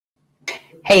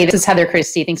Hey, this is Heather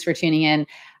Christie. Thanks for tuning in.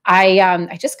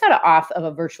 I just got off of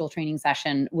a virtual training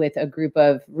session with a group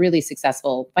of really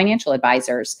successful financial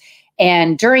advisors.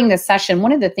 And during this session,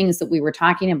 one of the things that we were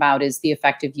talking about is the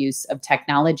effective use of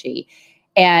technology.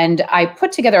 And I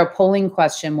put together a polling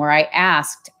question where I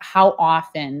asked how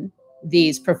often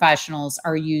these professionals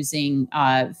are using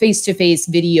face-to-face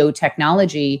video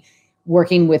technology,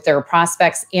 working with their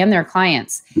prospects and their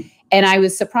clients. And I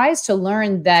was surprised to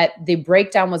learn that the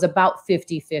breakdown was about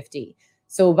 50-50.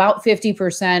 So about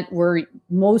 50% were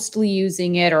mostly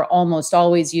using it or almost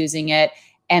always using it.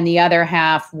 And the other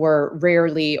half were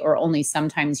rarely or only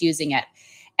sometimes using it.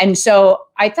 And so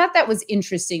I thought that was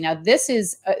interesting. Now, this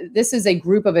is a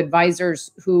group of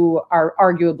advisors who are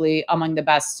arguably among the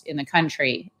best in the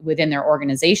country within their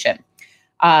organization.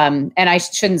 And I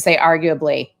shouldn't say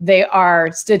arguably, they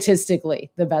are statistically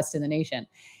the best in the nation.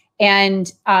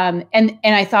 And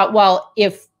I thought, well,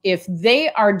 if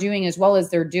they are doing as well as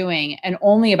they're doing, and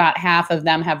only about half of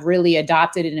them have really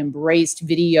adopted and embraced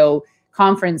video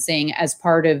conferencing as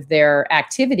part of their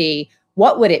activity,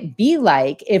 what would it be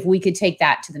like if we could take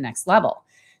that to the next level?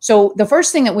 So the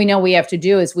first thing that we know we have to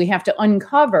do is we have to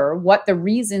uncover what the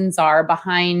reasons are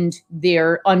behind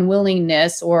their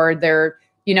unwillingness or their,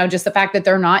 just the fact that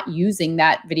they're not using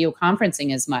that video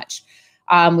conferencing as much.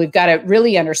 We've got to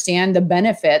really understand the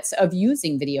benefits of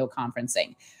using video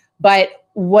conferencing. But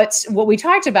what we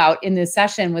talked about in this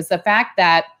session was the fact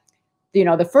that,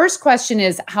 the first question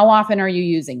is, how often are you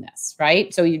using this,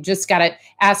 right? So you just got to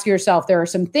ask yourself, there are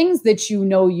some things that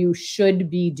you should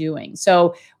be doing.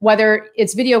 So whether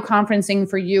it's video conferencing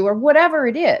for you or whatever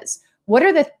it is, what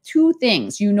are the two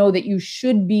things that you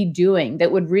should be doing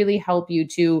that would really help you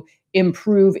to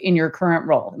improve in your current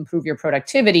role, improve your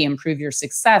productivity, improve your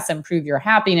success, improve your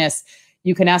happiness?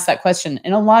 You can ask that question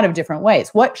in a lot of different ways.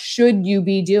 What should you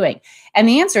be doing? And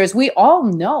the answer is we all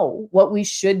know what we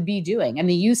should be doing. And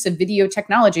the use of video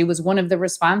technology was one of the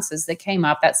responses that came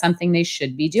up. That's something they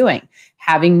should be doing,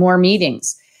 having more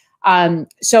meetings.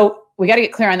 So we got to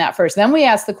get clear on that first. Then we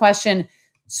ask the question,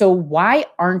 so why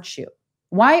aren't you?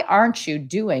 Why aren't you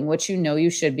doing what you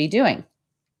should be doing?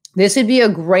 This would be a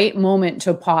great moment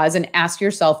to pause and ask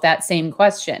yourself that same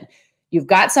question. You've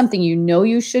got something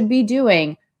you should be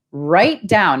doing. Write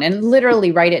down, and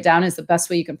literally write it down is the best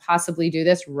way you can possibly do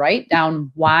this. Write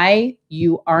down why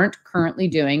you aren't currently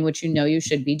doing what you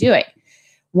should be doing.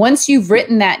 Once you've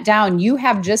written that down, you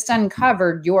have just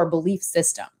uncovered your belief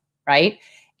system, right?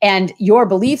 And your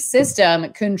belief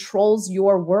system controls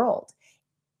your world.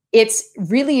 It's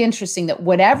really interesting that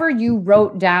whatever you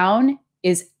wrote down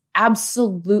is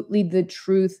absolutely the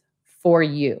truth for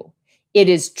you. It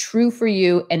is true for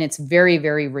you, and it's very,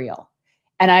 very real.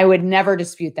 And I would never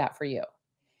dispute that for you.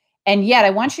 And yet I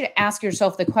want you to ask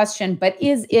yourself the question, but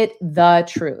is it the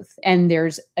truth? And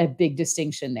there's a big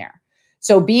distinction there.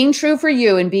 So being true for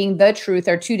you and being the truth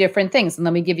are two different things. And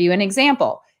let me give you an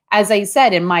example. As I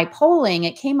said, in my polling,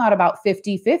 it came out about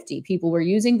 50-50. People were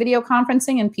using video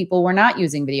conferencing and people were not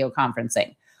using video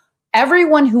conferencing.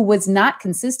 Everyone who was not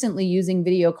consistently using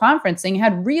video conferencing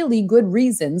had really good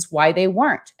reasons why they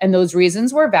weren't. And those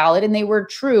reasons were valid and they were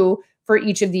true for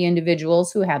each of the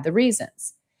individuals who had the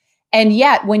reasons. And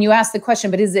yet, when you ask the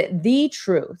question, but is it the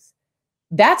truth?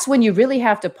 That's when you really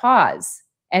have to pause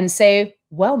and say,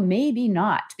 well, maybe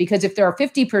not. Because if there are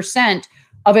 50%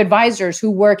 of advisors who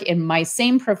work in my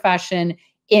same profession,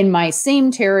 in my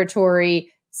same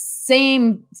territory,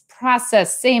 same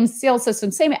process, same sales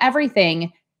system, same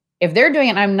everything, if they're doing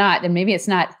it and I'm not, then maybe it's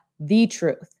not the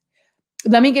truth.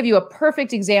 Let me give you a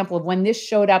perfect example of when this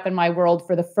showed up in my world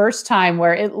for the first time,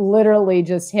 where it literally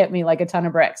just hit me like a ton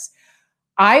of bricks.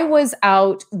 I was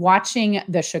out watching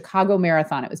the Chicago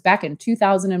Marathon. It was back in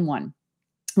 2001.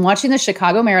 I'm watching the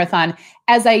Chicago Marathon,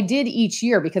 as I did each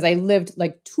year, because I lived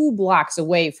like 2 blocks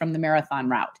away from the marathon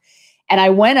route. And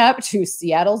I went up to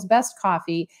Seattle's Best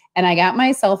Coffee and I got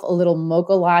myself a little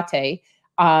mocha latte.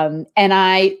 And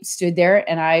I stood there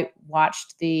and I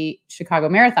watched the Chicago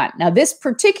Marathon. Now, this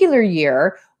particular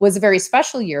year was a very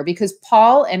special year because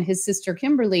Paul and his sister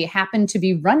Kimberly happened to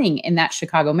be running in that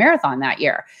Chicago Marathon that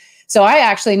year. So I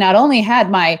actually not only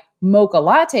had my mocha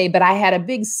latte, but I had a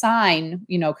big sign,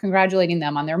 congratulating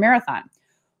them on their marathon.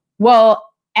 Well,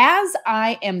 as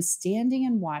I am standing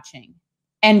and watching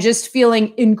and just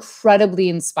feeling incredibly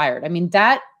inspired,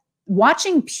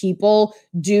 watching people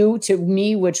do to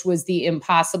me, which was the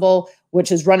impossible,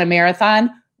 which is run a marathon,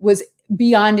 was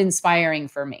beyond inspiring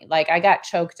for me. Like, I got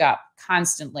choked up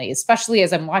constantly, especially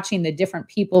as I'm watching the different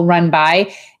people run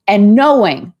by and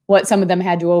knowing what some of them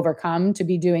had to overcome to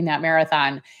be doing that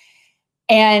marathon.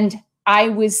 And I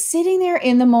was sitting there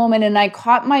in the moment and I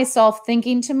caught myself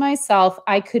thinking to myself,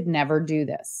 I could never do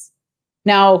this.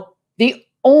 Now, the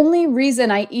only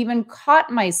reason I even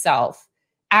caught myself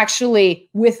actually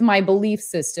with my belief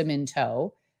system in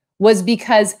tow was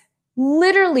because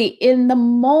literally in the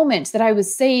moment that I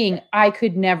was saying I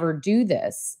could never do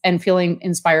this and feeling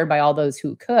inspired by all those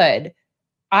who could,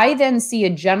 I then see a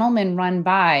gentleman run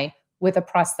by with a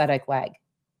prosthetic leg.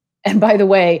 And by the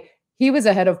way, he was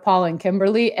ahead of Paul and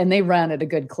Kimberly, and they ran at a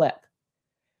good clip.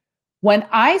 When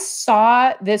I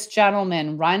saw this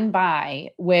gentleman run by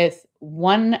with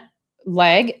one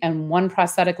leg and one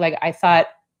prosthetic leg, I thought,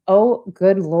 oh,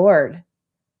 good Lord.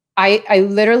 I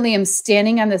literally am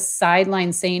standing on the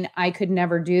sideline saying, I could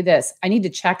never do this. I need to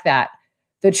check that.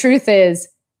 The truth is,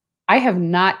 I have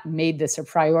not made this a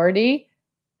priority,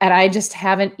 and I just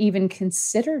haven't even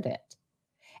considered it.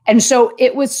 And so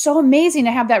it was so amazing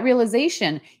to have that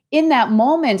realization in that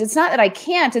moment. It's not that I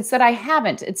can't, it's that I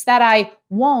haven't. It's that I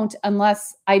won't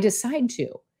unless I decide to.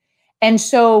 And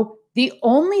so the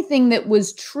only thing that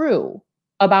was true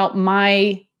about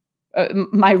my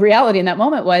reality in that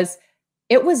moment was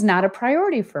it was not a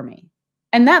priority for me.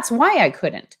 And that's why I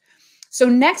couldn't. So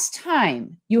next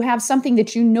time you have something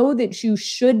that you know that you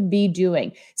should be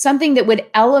doing, something that would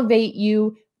elevate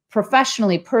you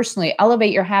professionally, personally,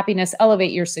 elevate your happiness,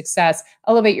 elevate your success,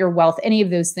 elevate your wealth, any of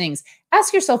those things,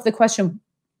 ask yourself the question,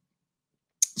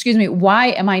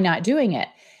 why am I not doing it?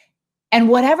 And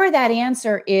whatever that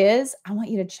answer is, I want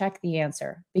you to check the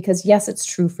answer because yes, it's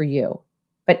true for you,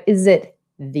 but is it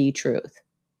the truth?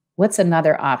 What's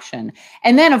another option?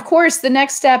 And then of course, the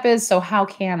next step is, so how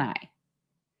can I?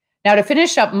 Now, to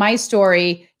finish up my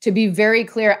story, to be very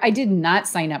clear, I did not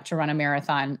sign up to run a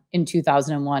marathon in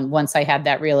 2001 once I had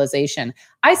that realization.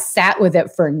 I sat with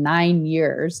it for 9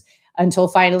 years until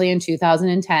finally in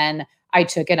 2010, I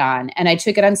took it on. And I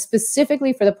took it on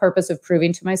specifically for the purpose of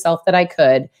proving to myself that I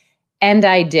could. And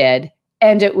I did.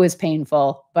 And it was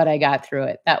painful, but I got through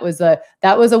it. That was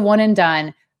a one and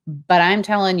done. But I'm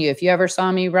telling you, if you ever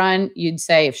saw me run, you'd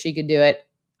say, if she could do it,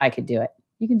 I could do it.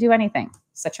 You can do anything.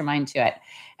 Set your mind to it.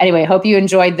 Anyway, hope you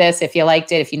enjoyed this. If you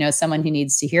liked it, if you know someone who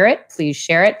needs to hear it, please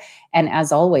share it. And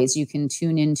as always, you can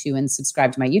tune into and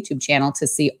subscribe to my YouTube channel to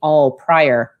see all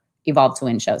prior Evolve to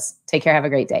Win shows. Take care. Have a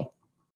great day.